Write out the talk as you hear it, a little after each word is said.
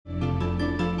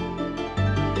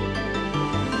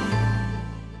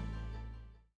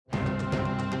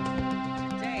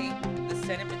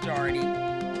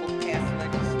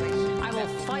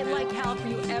fight like hell for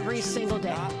you every single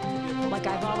day, like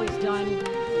I've always done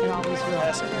and always will.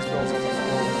 Passing these bills on the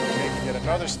floor, making yet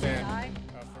another stand.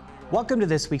 Welcome to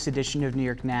this week's edition of New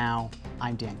York Now.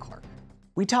 I'm Dan Clark.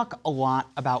 We talk a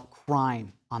lot about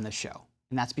crime on the show,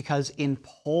 and that's because in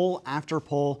poll after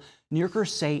poll, New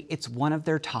Yorkers say it's one of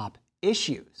their top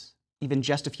issues. Even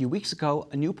just a few weeks ago,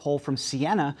 a new poll from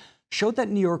Siena showed that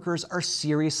New Yorkers are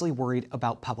seriously worried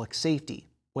about public safety.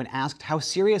 When asked how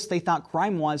serious they thought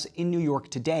crime was in New York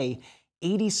today,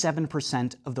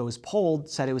 87% of those polled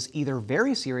said it was either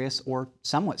very serious or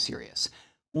somewhat serious.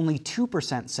 Only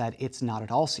 2% said it's not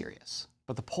at all serious.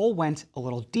 But the poll went a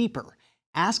little deeper,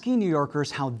 asking New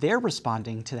Yorkers how they're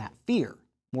responding to that fear.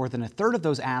 More than a third of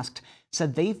those asked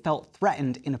said they felt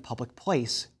threatened in a public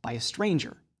place by a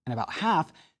stranger, and about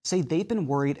half say they've been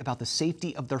worried about the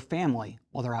safety of their family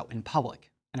while they're out in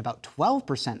public. And about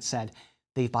 12% said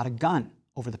they've bought a gun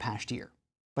over the past year.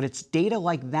 But it's data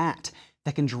like that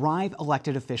that can drive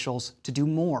elected officials to do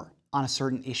more on a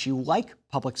certain issue like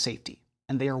public safety.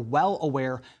 And they are well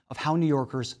aware of how New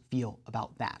Yorkers feel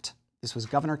about that. This was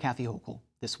Governor Kathy Hochul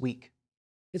this week.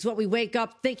 It's what we wake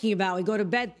up thinking about. We go to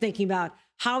bed thinking about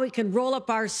how we can roll up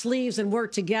our sleeves and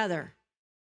work together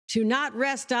to not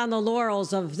rest on the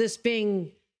laurels of this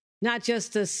being not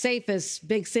just the safest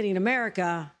big city in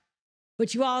America,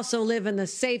 but you also live in the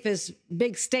safest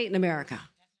big state in America.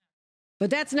 But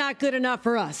that's not good enough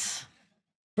for us.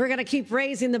 We're going to keep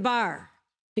raising the bar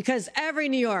because every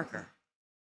New Yorker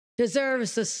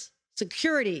deserves the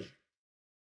security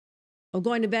of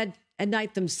going to bed at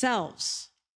night themselves,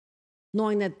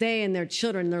 knowing that they and their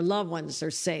children, their loved ones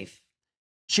are safe.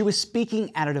 She was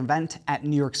speaking at an event at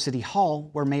New York City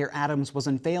Hall where Mayor Adams was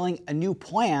unveiling a new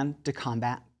plan to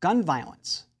combat gun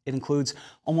violence. It includes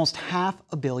almost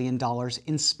 $500 million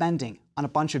in spending on a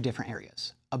bunch of different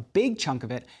areas. A big chunk of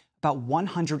it, about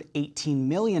 $118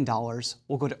 million,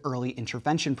 will go to early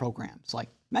intervention programs like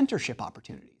mentorship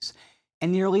opportunities.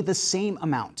 And nearly the same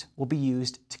amount will be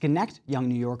used to connect young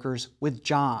New Yorkers with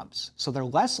jobs so they're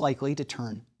less likely to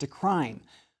turn to crime.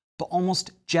 But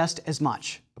almost just as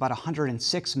much, about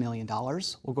 $106 million,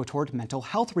 will go toward mental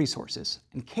health resources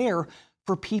and care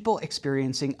for people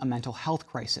experiencing a mental health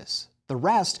crisis. The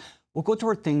rest will go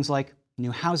toward things like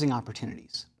new housing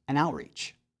opportunities and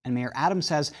outreach. And Mayor Adams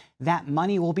says that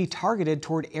money will be targeted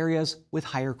toward areas with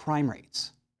higher crime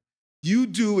rates. You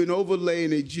do an overlay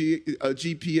in a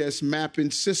GPS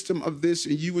mapping system of this,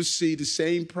 and you will see the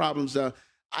same problems are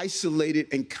isolated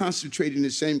and concentrated in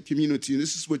the same community. And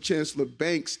this is what Chancellor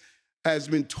Banks has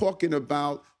been talking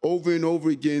about over and over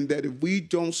again, that if we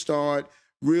don't start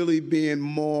really being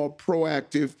more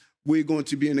proactive, we're going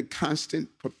to be in a constant,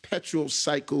 perpetual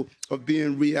cycle of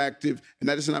being reactive. And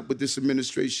that is not what this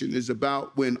administration is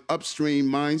about. We're an upstream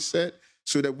mindset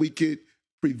so that we could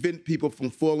prevent people from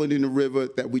falling in the river,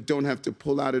 that we don't have to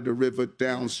pull out of the river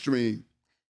downstream.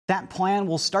 That plan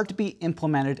will start to be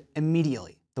implemented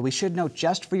immediately, though we should note,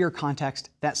 just for your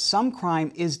context, that some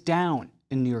crime is down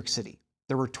in New York City.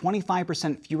 There were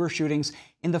 25% fewer shootings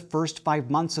in the first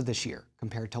 5 months of this year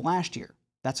compared to last year.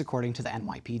 That's according to the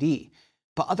NYPD.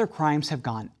 But other crimes have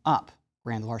gone up.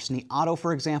 Grand larceny auto,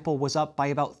 for example, was up by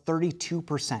about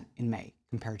 32% in May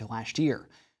compared to last year.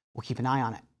 We'll keep an eye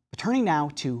on it. But turning now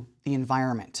to the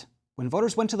environment. When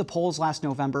voters went to the polls last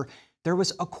November, there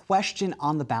was a question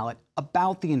on the ballot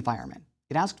about the environment.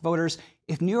 It asked voters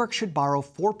if New York should borrow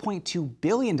 $4.2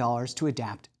 billion to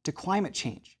adapt to climate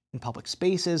change in public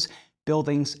spaces,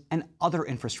 buildings, and other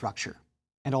infrastructure.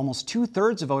 And almost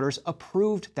 2/3 of voters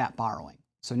approved that borrowing.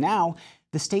 So now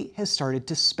the state has started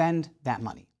to spend that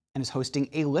money and is hosting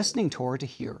a listening tour to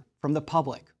hear from the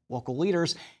public, local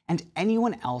leaders, and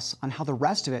anyone else on how the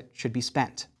rest of it should be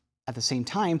spent. At the same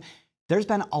time, there's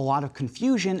been a lot of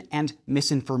confusion and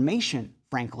misinformation,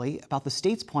 frankly, about the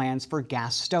state's plans for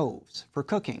gas stoves for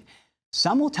cooking.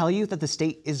 Some will tell you that the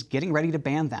state is getting ready to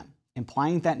ban them,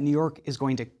 implying that New York is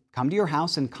going to come to your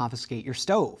house and confiscate your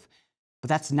stove. But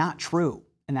that's not true,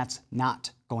 and that's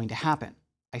not going to happen.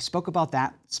 I spoke about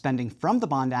that, spending from the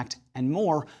Bond Act, and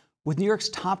more with New York's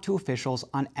top 2 officials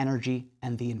on energy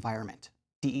and the environment,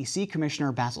 DEC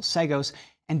Commissioner Basil Seggos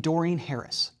and Doreen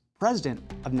Harris, president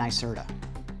of NYSERDA.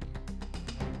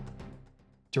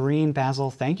 Doreen,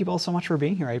 Basil, thank you both so much for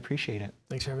being here. I appreciate it.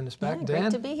 Thanks for having us back, Yeah, Dan.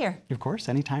 great to be here. Of course,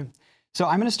 anytime. So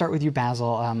I'm going to start with you,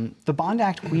 Basil. The Bond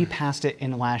Act, we passed it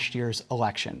in last year's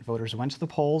election. Voters went to the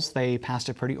polls. They passed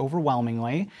it pretty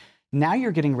overwhelmingly. Now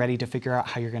you're getting ready to figure out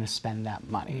how you're going to spend that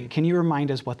money. Can you remind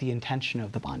us what the intention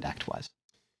of the Bond Act was?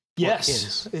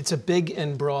 Yes, it's a big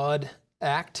and broad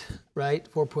act, right?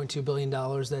 $4.2 billion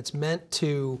that's meant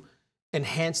to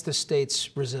enhance the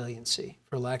state's resiliency,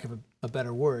 for lack of a a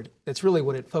better word. That's really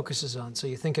what it focuses on. So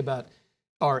you think about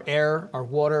our air, our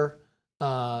water,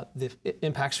 the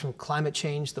impacts from climate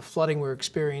change, the flooding we're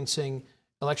experiencing,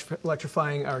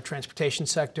 electrifying our transportation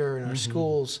sector and our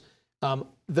schools.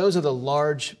 Those are the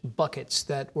large buckets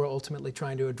that we're ultimately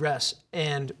trying to address.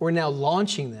 And we're now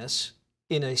launching this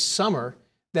in a summer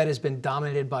that has been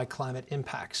dominated by climate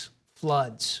impacts,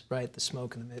 floods, right? The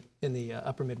smoke in the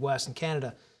upper Midwest and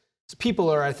Canada. So people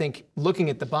are, I think, looking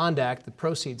at the Bond Act, the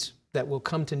proceeds that will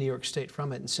come to New York State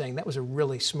from it, and saying that was a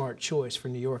really smart choice for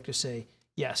New York to say,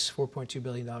 yes, $4.2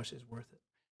 billion is worth it.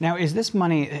 Now, is this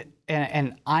money,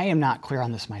 and I am not clear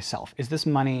on this myself, is this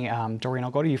money, Doreen,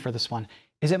 I'll go to you for this one,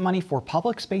 is it money for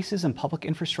public spaces and public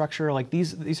infrastructure? Like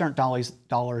these aren't dollars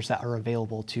that are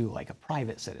available to like a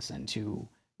private citizen to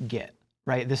get,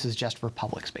 right? This is just for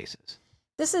public spaces.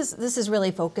 This is really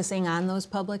focusing on those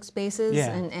public spaces,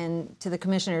 and to the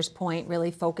commissioner's point, really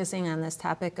focusing on this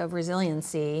topic of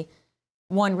resiliency.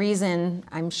 One reason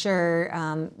I'm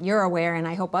sure you're aware, and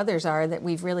I hope others are, that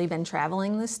we've really been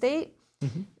traveling the state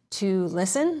to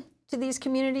listen to these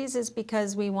communities is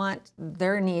because we want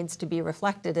their needs to be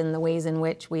reflected in the ways in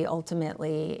which we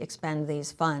ultimately expend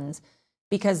these funds,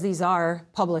 because these are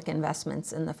public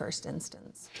investments in the first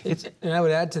instance. And I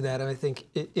would add to that, I think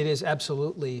it is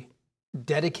absolutely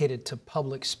dedicated to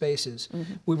public spaces.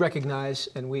 We recognize,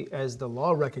 and we, as the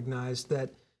law recognized,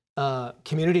 that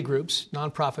community groups,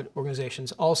 nonprofit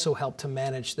organizations also help to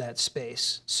manage that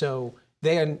space. So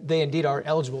they indeed are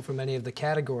eligible for many of the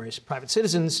categories. Private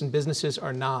citizens and businesses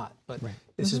are not, but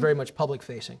this is very much public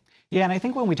facing. Yeah, and I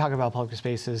think when we talk about public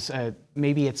spaces,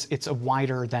 maybe it's a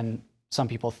wider than some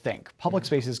people think. Public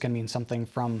spaces can mean something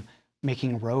from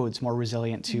making roads more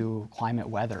resilient to climate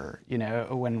weather. You know,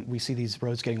 when we see these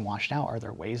roads getting washed out, are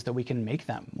there ways that we can make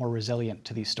them more resilient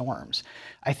to these storms?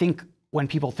 I think when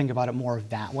people think about it more of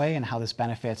that way and how this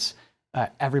benefits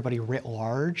everybody writ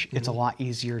large, it's a lot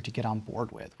easier to get on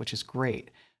board with, which is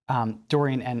great.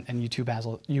 Doreen and you too,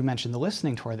 Basil, you mentioned the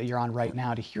listening tour that you're on right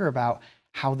now to hear about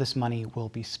how this money will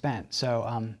be spent.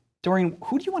 So Doreen,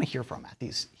 who do you want to hear from at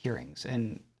these hearings?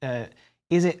 And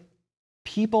is it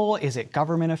people? Is it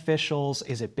government officials?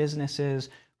 Is it businesses?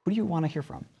 Who do you want to hear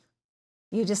from?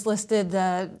 You just listed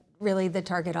really the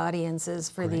target audiences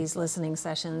for these listening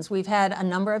sessions. We've had a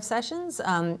number of sessions,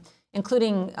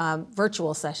 including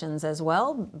virtual sessions as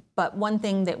well. But one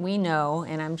thing that we know,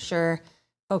 and I'm sure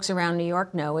folks around New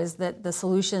York know, is that the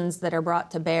solutions that are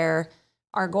brought to bear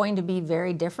are going to be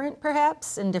very different,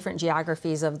 perhaps, in different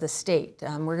geographies of the state.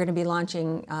 We're going to be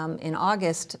launching in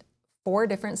August 4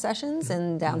 different sessions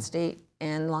in downstate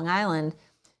and Long Island.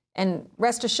 And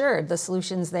rest assured, the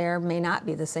solutions there may not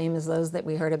be the same as those that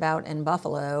we heard about in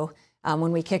Buffalo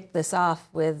when we kicked this off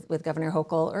with Governor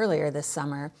Hochul earlier this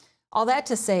summer. All that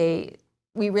to say,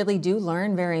 we really do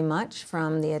learn very much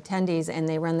from the attendees, and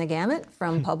they run the gamut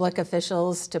from public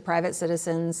officials to private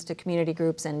citizens to community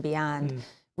groups and beyond,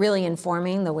 really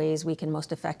informing the ways we can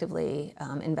most effectively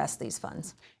invest these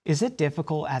funds. Is it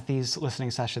difficult at these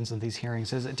listening sessions and these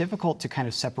hearings, is it difficult to kind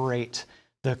of separate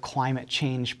the climate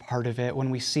change part of it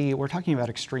when we're talking about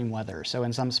extreme weather? So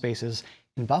in some spaces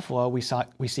in Buffalo, we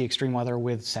see extreme weather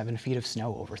with 7 feet of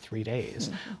snow over 3 days.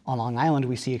 On Long Island,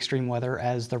 we see extreme weather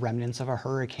as the remnants of a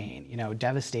hurricane,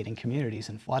 devastating communities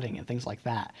and flooding and things like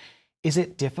that. Is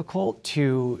it difficult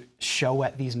to show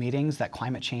at these meetings that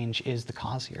climate change is the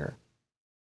cause here?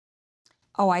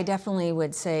 Oh, I definitely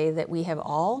would say that we have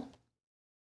all,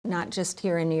 not just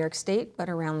here in New York State, but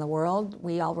around the world,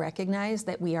 we all recognize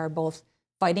that we are both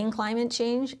fighting climate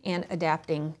change and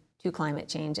adapting to climate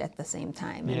change at the same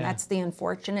time. And that's the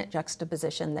unfortunate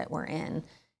juxtaposition that we're in,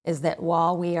 is that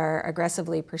while we are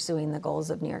aggressively pursuing the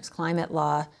goals of New York's climate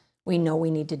law, we know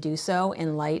we need to do so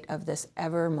in light of this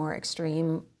ever more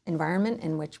extreme environment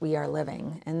in which we are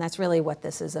living. And that's really what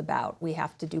this is about. We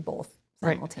have to do both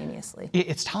simultaneously. Right.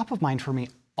 It's top of mind for me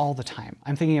all the time.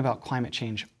 I'm thinking about climate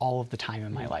change all of the time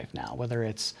in my life now, whether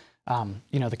it's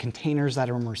the containers that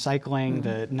I'm recycling,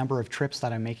 the number of trips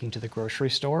that I'm making to the grocery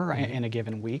store in a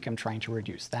given week. I'm trying to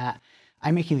reduce that.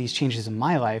 I'm making these changes in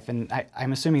my life, and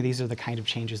I'm assuming these are the kind of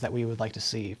changes that we would like to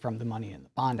see from the money in the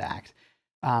Bond Act.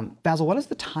 Basil, what does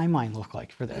the timeline look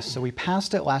like for this? So we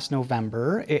passed it last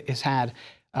November. It has had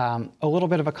a little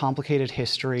bit of a complicated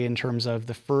history in terms of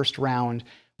the first round.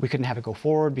 We couldn't have it go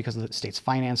forward because of the state's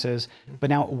finances,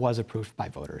 but now it was approved by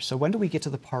voters. So when do we get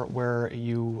to the part where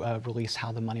you release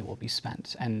how the money will be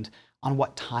spent, and on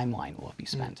what timeline will it be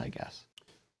spent, I guess?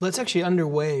 Well, it's actually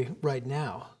underway right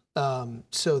now.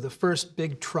 So the first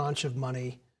big tranche of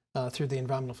money through the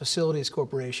Environmental Facilities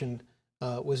Corporation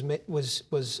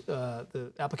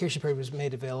the application period was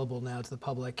made available now to the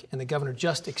public, and the governor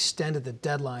just extended the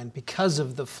deadline because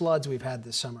of the floods we've had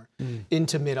this summer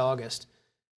into mid-August.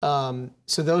 So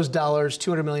those dollars,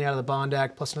 $200 million out of the Bond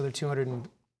Act, plus another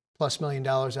 $200+ million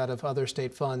out of other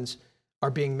state funds, are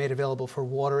being made available for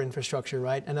water infrastructure,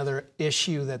 right? Another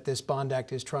issue that this Bond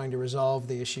Act is trying to resolve,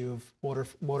 the issue of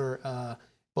water,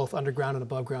 both underground and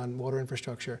above ground water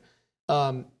infrastructure.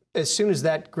 As soon as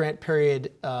that grant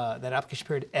period, that application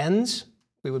period ends,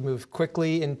 we would move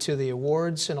quickly into the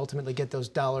awards and ultimately get those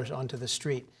dollars onto the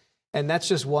street. And that's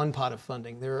just one pot of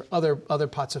funding. There are other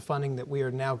pots of funding that we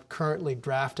are now currently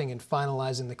drafting and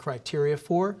finalizing the criteria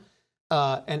for.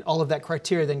 And all of that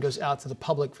criteria then goes out to the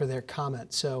public for their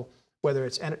comment. So whether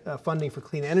it's funding for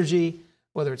clean energy,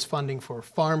 whether it's funding for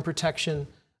farm protection,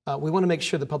 we want to make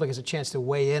sure the public has a chance to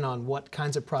weigh in on what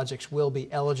kinds of projects will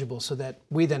be eligible so that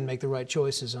we then make the right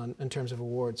choices in terms of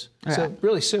awards. Yeah. So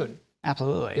really soon.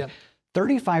 Absolutely. Yeah.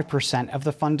 35% of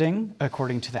the funding,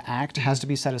 according to the Act, has to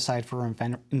be set aside for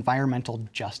environmental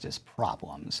justice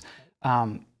problems.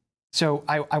 So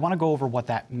I want to go over what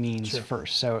that means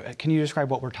first. So can you describe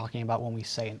what we're talking about when we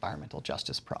say environmental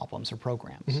justice problems or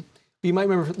programs? Mm-hmm. You might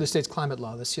remember the state's climate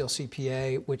law, the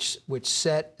CLCPA, which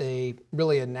set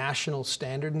really a national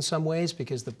standard in some ways,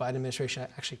 because the Biden administration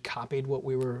actually copied what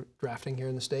we were drafting here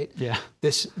in the state. Yeah.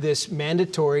 This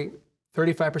mandatory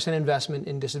 35% investment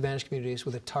in disadvantaged communities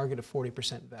with a target of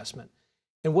 40% investment.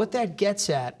 And what that gets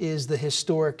at is the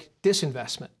historic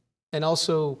disinvestment, and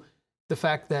also the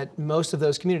fact that most of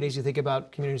those communities, you think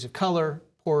about communities of color,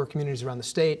 poorer communities around the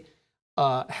state,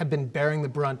 have been bearing the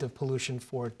brunt of pollution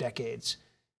for decades.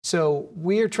 So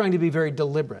we are trying to be very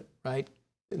deliberate, right?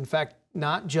 In fact,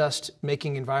 not just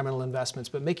making environmental investments,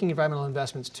 but making environmental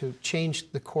investments to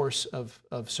change the course of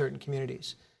certain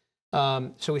communities.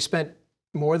 So we spent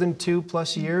more than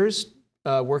 2+ years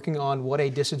working on what a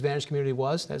disadvantaged community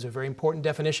was. That's a very important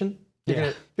definition.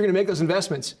 You're going to make those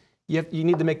investments, you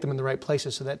need to make them in the right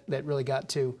places. So that really got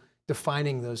to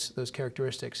defining those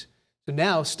characteristics. So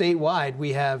now statewide,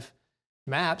 we have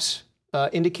maps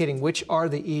indicating which are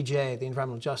the EJ, the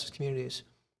environmental justice communities.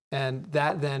 And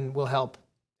that then will help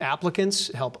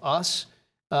applicants, help us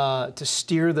to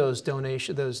steer those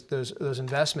those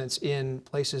investments in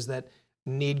places that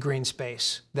need green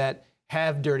space, that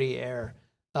have dirty air,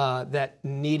 that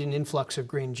need an influx of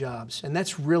green jobs. And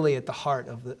that's really at the heart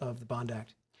of the Bond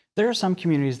Act. There are some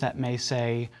communities that may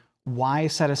say, why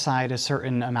set aside a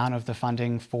certain amount of the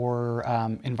funding for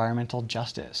environmental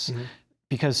justice? Mm-hmm.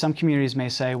 Because some communities may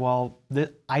say, well,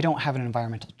 I don't have an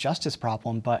environmental justice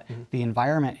problem, but the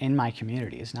environment in my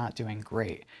community is not doing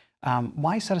great.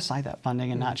 Why set aside that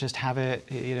funding and not just have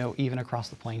it, even across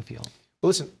the playing field? Well,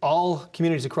 listen, all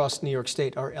communities across New York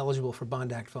State are eligible for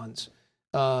Bond Act funds.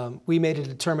 We made a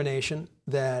determination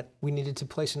that we needed to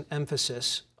place an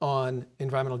emphasis on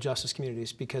environmental justice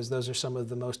communities because those are some of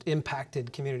the most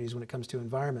impacted communities when it comes to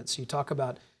environment. So you talk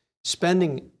about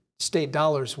spending state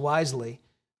dollars wisely.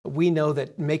 We know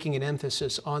that making an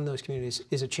emphasis on those communities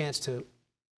is a chance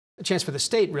for the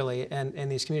state, really,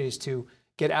 and these communities to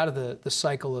get out of the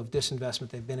cycle of disinvestment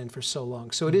they've been in for so long.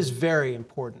 So it is very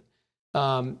important.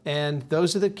 And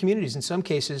those are the communities, in some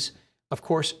cases, of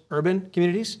course, urban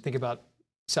communities. Think about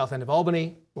South End of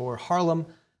Albany or Harlem.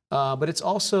 But it's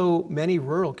also many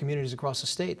rural communities across the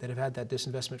state that have had that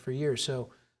disinvestment for years. So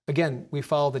again, we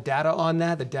follow the data on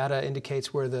that. The data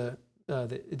indicates where the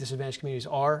disadvantaged communities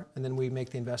are, and then we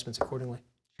make the investments accordingly.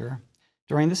 Sure.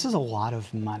 Doreen, this is a lot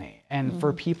of money. And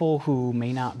for people who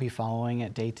may not be following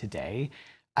it day to day,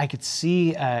 I could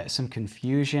see some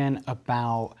confusion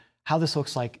about how this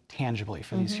looks like tangibly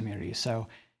for these communities. So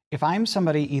if I'm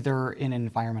somebody either in an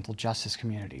environmental justice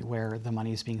community where the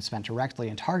money is being spent directly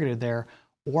and targeted there,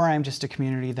 or I'm just a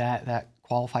community that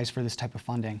qualifies for this type of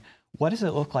funding, what does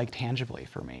it look like tangibly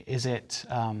for me? Is it,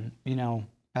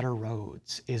 better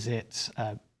roads? Is it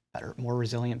more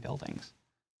resilient buildings?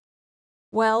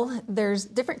 Well, there's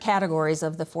different categories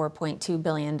of the $4.2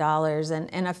 billion,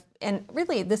 and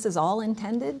really this is all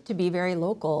intended to be very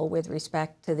local with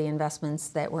respect to the investments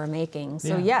that we're making.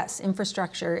 So yes,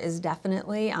 infrastructure is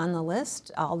definitely on the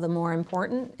list, all the more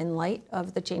important in light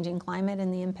of the changing climate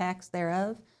and the impacts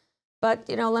thereof. But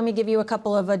let me give you a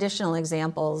couple of additional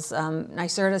examples.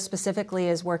 NYSERDA specifically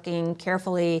is working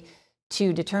carefully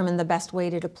to determine the best way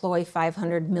to deploy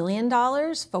 $500 million,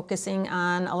 focusing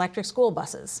on electric school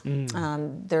buses.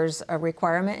 There's a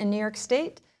requirement in New York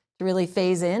State to really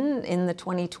phase in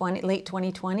the late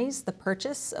 2020s, the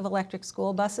purchase of electric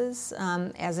school buses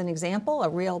as an example, a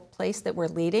real place that we're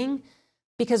leading,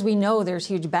 because we know there's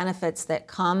huge benefits that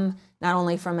come not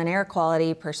only from an air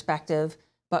quality perspective,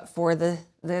 but for the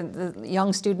the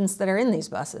young students that are in these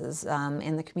buses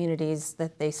in the communities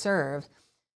that they serve.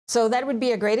 So that would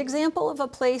be a great example of a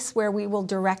place where we will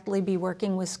directly be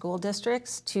working with school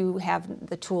districts to have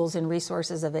the tools and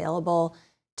resources available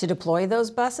to deploy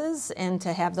those buses and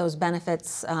to have those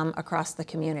benefits across the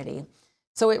community.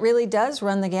 So it really does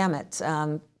run the gamut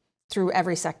through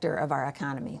every sector of our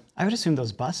economy. I would assume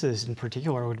those buses in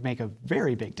particular would make a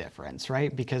very big difference,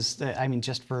 right? Because, I mean,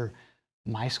 just for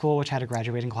my school, which had a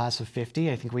graduating class of 50,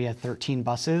 I think we had 13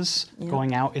 buses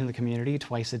going out in the community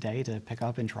twice a day to pick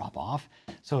up and drop off.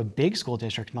 So a big school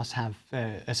district must have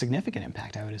a significant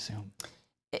impact, I would assume.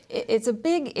 It's a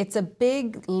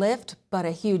big lift, but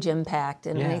a huge impact.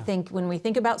 And I think when we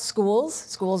think about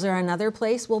schools are another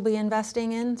place we'll be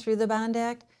investing in through the Bond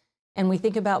Act. And we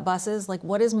think about buses, like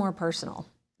what is more personal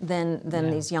than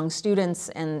these young students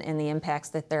and the impacts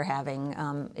that they're having.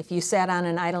 If you sat on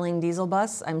an idling diesel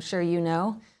bus, I'm sure you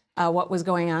know what was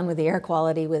going on with the air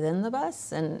quality within the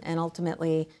bus. And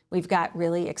ultimately, we've got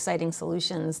really exciting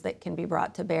solutions that can be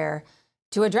brought to bear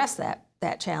to address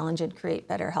that challenge and create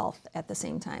better health at the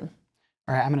same time.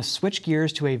 All right, I'm going to switch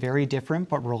gears to a very different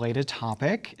but related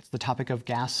topic. It's the topic of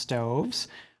gas stoves,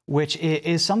 which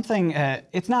is something,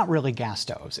 it's not really gas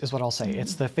stoves, is what I'll say.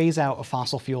 It's the phase out of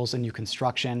fossil fuels in new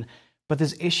construction. But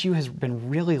this issue has been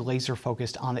really laser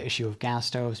focused on the issue of gas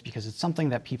stoves because it's something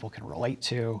that people can relate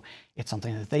to. It's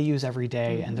something that they use every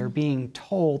day, and they're being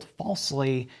told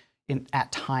falsely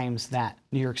at times that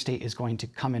New York State is going to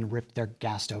come and rip their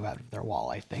gas stove out of their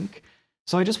wall, I think.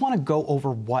 So I just want to go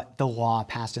over what the law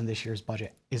passed in this year's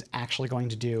budget is actually going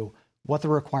to do, what the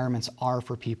requirements are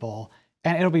for people,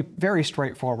 and it'll be very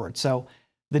straightforward. So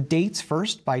the dates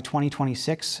first, by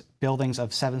 2026, buildings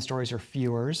of 7 stories or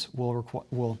fewer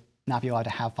will not be allowed to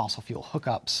have fossil fuel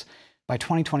hookups. By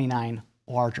 2029,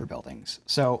 larger buildings.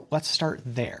 So let's start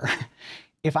there.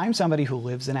 If I'm somebody who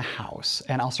lives in a house,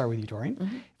 and I'll start with you, Doreen.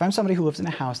 If I'm somebody who lives in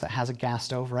a house that has a gas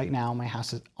stove right now, my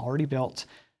house is already built,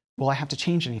 will I have to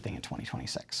change anything in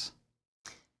 2026?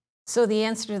 So the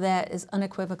answer to that is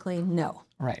unequivocally no.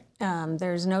 Right.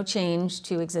 There's no change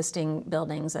to existing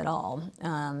buildings at all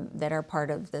that are part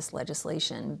of this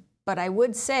legislation. But I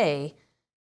would say,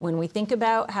 when we think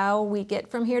about how we get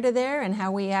from here to there and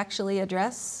how we actually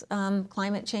address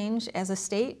climate change as a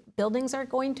state, buildings are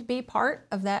going to be part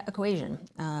of that equation.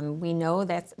 We know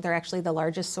that they're actually the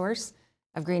largest source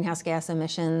of greenhouse gas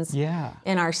emissions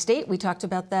in our state. We talked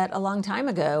about that a long time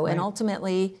ago. Right. And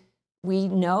ultimately, we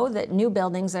know that new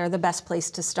buildings are the best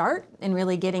place to start in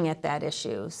really getting at that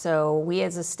issue. So we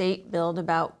as a state build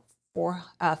about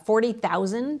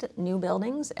 40,000 new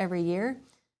buildings every year.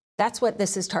 That's what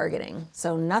this is targeting.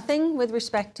 So nothing with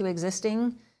respect to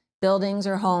existing buildings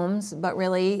or homes, but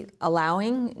really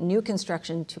allowing new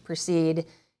construction to proceed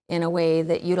in a way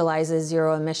that utilizes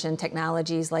zero emission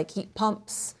technologies like heat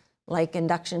pumps, like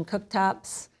induction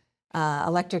cooktops,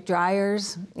 electric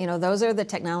dryers. You know, those are the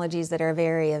technologies that are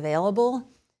very available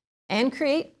and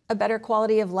create a better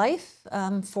quality of life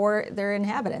for their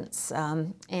inhabitants.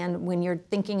 And when you're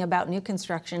thinking about new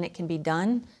construction, it can be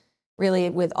done really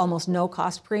with almost no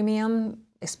cost premium,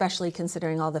 especially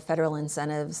considering all the federal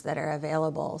incentives that are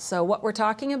available. So what we're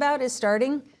talking about is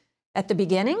starting at the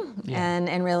beginning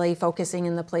and really focusing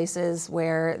in the places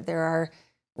where there are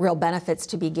real benefits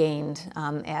to be gained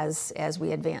as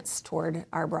we advance toward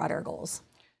our broader goals.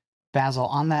 Basil,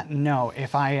 on that note,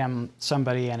 if I am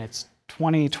somebody and it's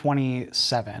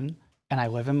 2027 and I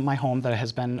live in my home that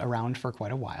has been around for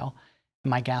quite a while,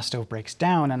 my gas stove breaks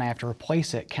down and I have to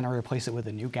replace it, can I replace it with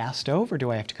a new gas stove or do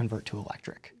I have to convert to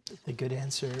electric? The good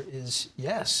answer is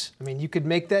yes. I mean, you could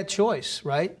make that choice,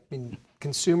 right? I mean,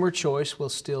 consumer choice will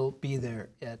still be there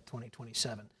at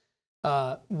 2027.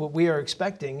 What we are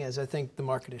expecting, as I think the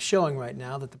market is showing right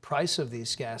now, that the price of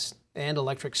these gas and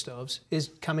electric stoves is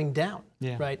coming down,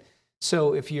 right?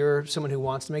 So if you're someone who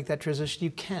wants to make that transition,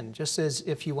 you can, just as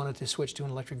if you wanted to switch to an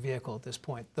electric vehicle at this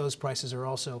point. Those prices are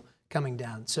also coming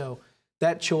down. So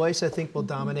that choice, I think, will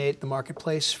dominate the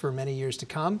marketplace for many years to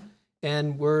come.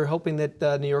 And we're hoping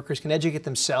that New Yorkers can educate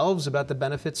themselves about the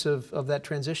benefits of that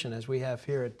transition, as we have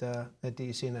here at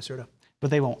DEC and NYSERDA. But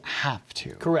they won't have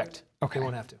to. Correct. Okay. They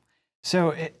won't have to.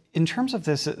 So in terms of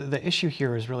this, the issue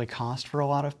here is really cost for a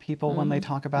lot of people when they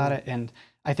talk about it. And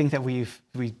I think that we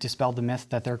dispelled the myth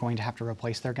that they're going to have to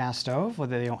replace their gas stove,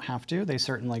 whether they don't have to. They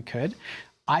certainly could.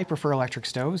 I prefer electric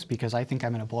stoves because I think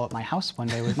I'm going to blow up my house one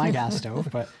day with my gas stove,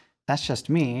 but that's just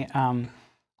me. I'll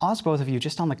ask both of you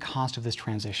just on the cost of this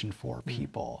transition for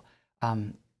people.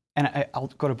 And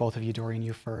I'll go to both of you, Doreen,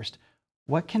 you first.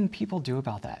 What can people do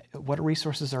about that? What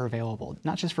resources are available,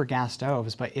 not just for gas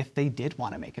stoves, but if they did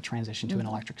want to make a transition to an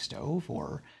electric stove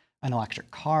or an electric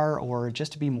car or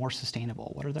just to be more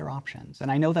sustainable? What are their options?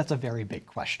 And I know that's a very big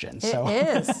question. So. It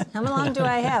is. How long do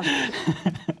I have?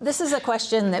 This is a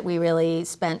question that we really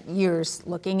spent years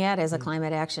looking at as a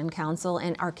Climate Action Council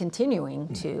and are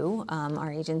continuing to.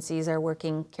 Our agencies are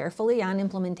working carefully on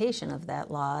implementation of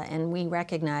that law, and we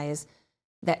recognize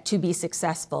that to be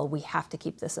successful, we have to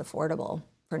keep this affordable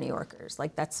for New Yorkers.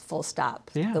 Like, that's full stop,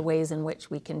 the ways in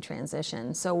which we can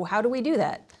transition. So how do we do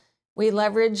that? We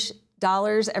leverage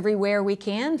dollars everywhere we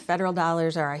can. Federal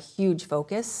dollars are a huge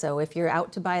focus. So if you're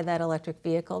out to buy that electric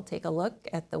vehicle, take a look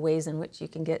at the ways in which you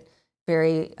can get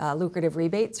very lucrative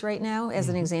rebates right now, as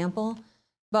an example.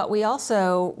 But we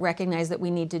also recognize that we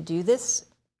need to do this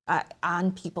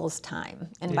on people's time.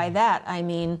 And by that, I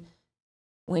mean,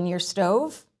 when your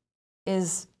stove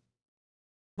is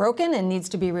broken and needs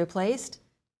to be replaced,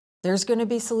 there's going to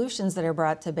be solutions that are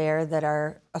brought to bear that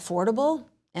are affordable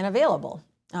and available.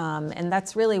 And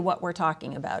that's really what we're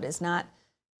talking about, is not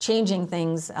changing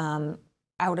things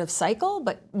out of cycle,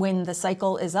 but when the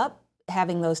cycle is up,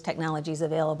 having those technologies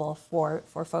available for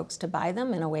folks to buy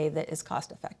them in a way that is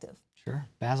cost effective. Sure.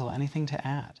 Basil, anything to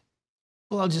add?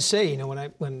 Well, I'll just say,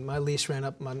 when my lease ran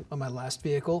up on my last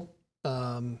vehicle,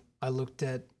 I looked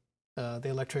at the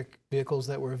electric vehicles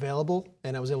that were available,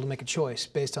 and I was able to make a choice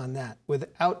based on that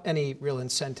without any real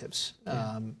incentives.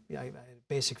 I had a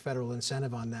basic federal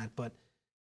incentive on that, but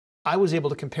I was able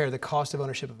to compare the cost of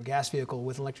ownership of a gas vehicle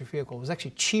with an electric vehicle. It was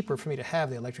actually cheaper for me to have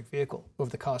the electric vehicle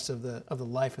over the cost of the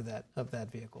life of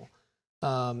that vehicle.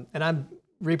 And I'm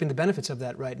reaping the benefits of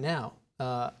that right now.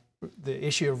 The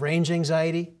issue of range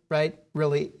anxiety, right,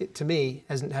 really, to me,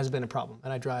 has been a problem.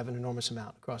 And I drive an enormous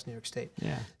amount across New York State.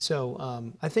 Yeah.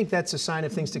 So I think that's a sign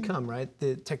of things to come, right?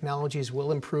 The technologies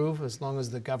will improve as long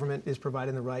as the government is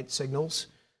providing the right signals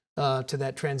to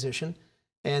that transition.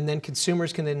 And then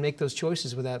consumers can then make those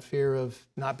choices without fear of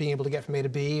not being able to get from A to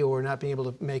B or not being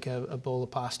able to make a bowl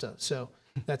of pasta. So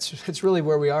that's really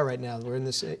where we are right now. We're in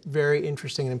this very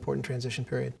interesting and important transition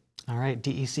period. All right,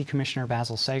 DEC Commissioner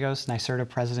Basil Seggos, NYSERDA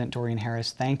President Dorian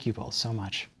Harris, thank you both so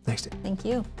much. Thanks, Dave. Thank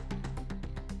you.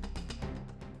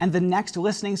 And the next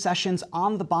listening sessions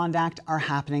on the Bond Act are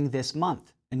happening this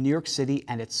month in New York City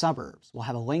and its suburbs. We'll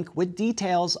have a link with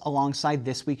details alongside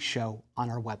this week's show on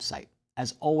our website.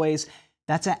 As always,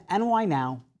 that's at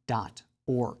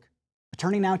nynow.org.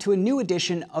 Turning now to a new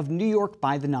edition of New York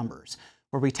by the Numbers,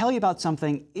 where we tell you about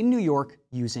something in New York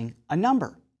using a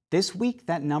number. This week,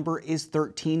 that number is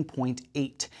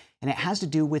 13.8, and it has to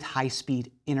do with high-speed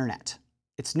internet.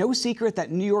 It's no secret that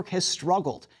New York has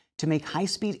struggled to make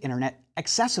high-speed internet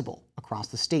accessible across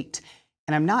the state.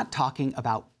 And I'm not talking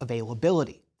about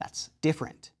availability. That's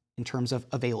different. In terms of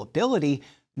availability,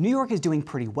 New York is doing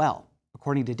pretty well.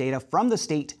 According to data from the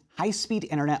state, high-speed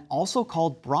internet, also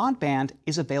called broadband,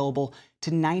 is available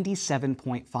to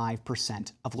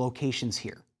 97.5% of locations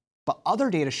here. But other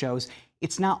data shows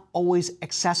it's not always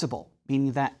accessible,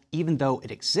 meaning that even though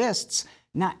it exists,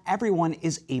 not everyone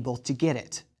is able to get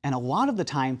it. And a lot of the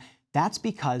time, that's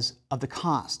because of the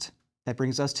cost. That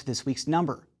brings us to this week's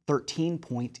number,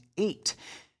 13.8.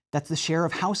 That's the share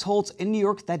of households in New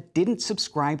York that didn't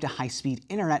subscribe to high-speed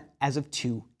internet as of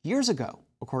 2 years ago,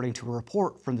 according to a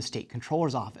report from the State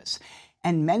Comptroller's Office.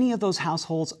 And many of those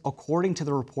households, according to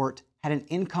the report, had an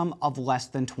income of less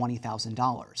than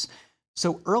 $20,000.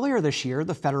 So earlier this year,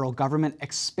 the federal government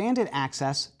expanded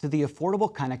access to the Affordable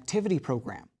Connectivity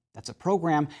Program. That's a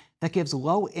program that gives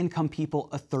low-income people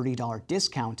a $30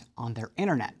 discount on their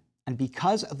internet. And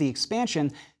because of the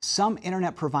expansion, some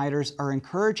internet providers are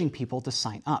encouraging people to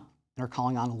sign up. They're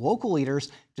calling on local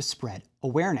leaders to spread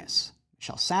awareness.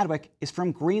 Michelle Sadwick is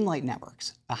from Greenlight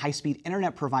Networks, a high-speed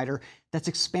internet provider that's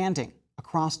expanding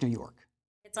across New York.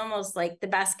 It's almost like the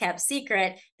best kept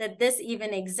secret that this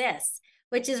even exists,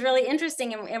 which is really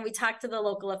interesting. And we talked to the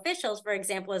local officials, for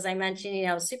example, as I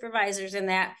mentioned, supervisors and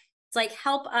that. It's like,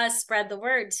 help us spread the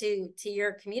word to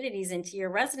your communities and to your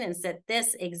residents that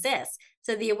this exists.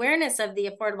 So the awareness of the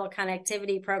Affordable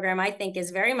Connectivity Program, I think,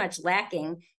 is very much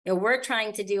lacking. We're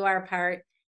trying to do our part,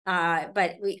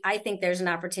 but I think there's an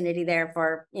opportunity there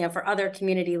for other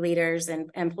community leaders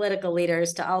and political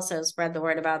leaders to also spread the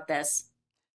word about this.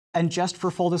 And just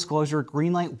for full disclosure,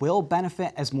 Greenlight will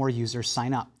benefit as more users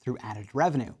sign up through added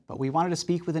revenue. But we wanted to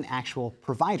speak with an actual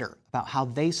provider about how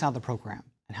they saw the program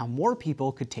and how more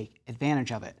people could take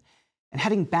advantage of it. And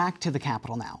heading back to the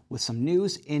Capitol now with some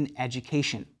news in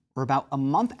education. We're about a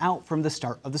month out from the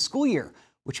start of the school year,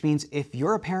 which means if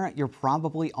you're a parent, you're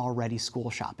probably already school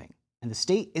shopping. And the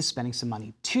state is spending some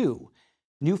money too.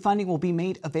 New funding will be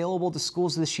made available to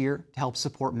schools this year to help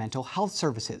support mental health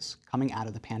services coming out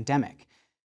of the pandemic.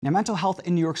 Now, mental health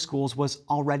in New York schools was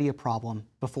already a problem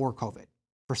before COVID.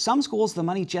 For some schools, the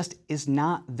money just is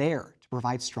not there to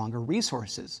provide stronger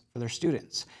resources for their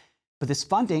students. But this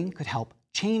funding could help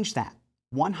change that.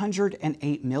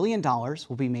 $108 million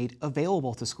will be made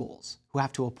available to schools who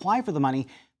have to apply for the money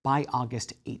by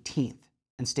August 18th.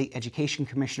 And State Education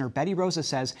Commissioner Betty Rosa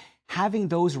says having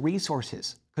those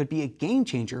resources could be a game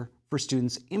changer for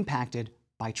students impacted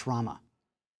by trauma.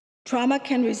 Trauma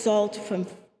can result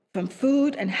from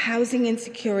food and housing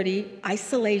insecurity,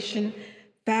 isolation,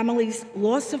 families'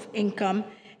 loss of income,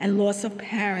 and loss of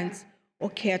parents or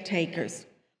caretakers.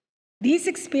 These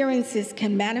experiences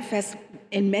can manifest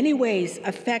in many ways,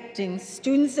 affecting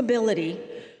students' ability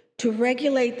to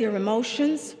regulate their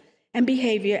emotions and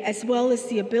behavior, as well as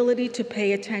the ability to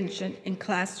pay attention in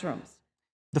classrooms.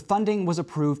 The funding was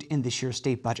approved in this year's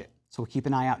state budget, so we'll keep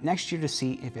an eye out next year to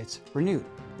see if it's renewed.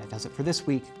 That does it for this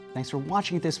week. Thanks for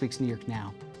watching this week's New York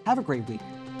Now. Have a great week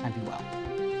and be well.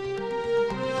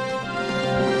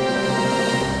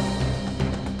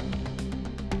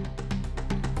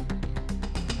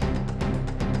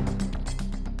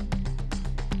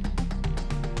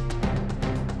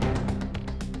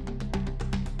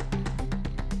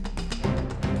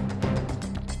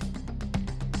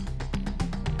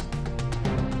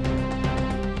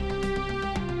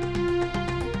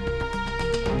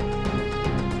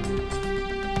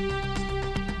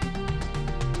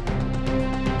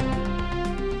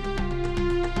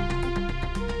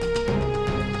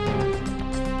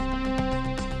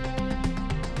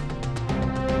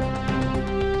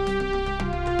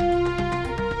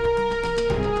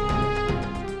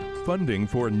 Funding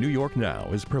for New York Now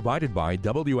is provided by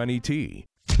WNET,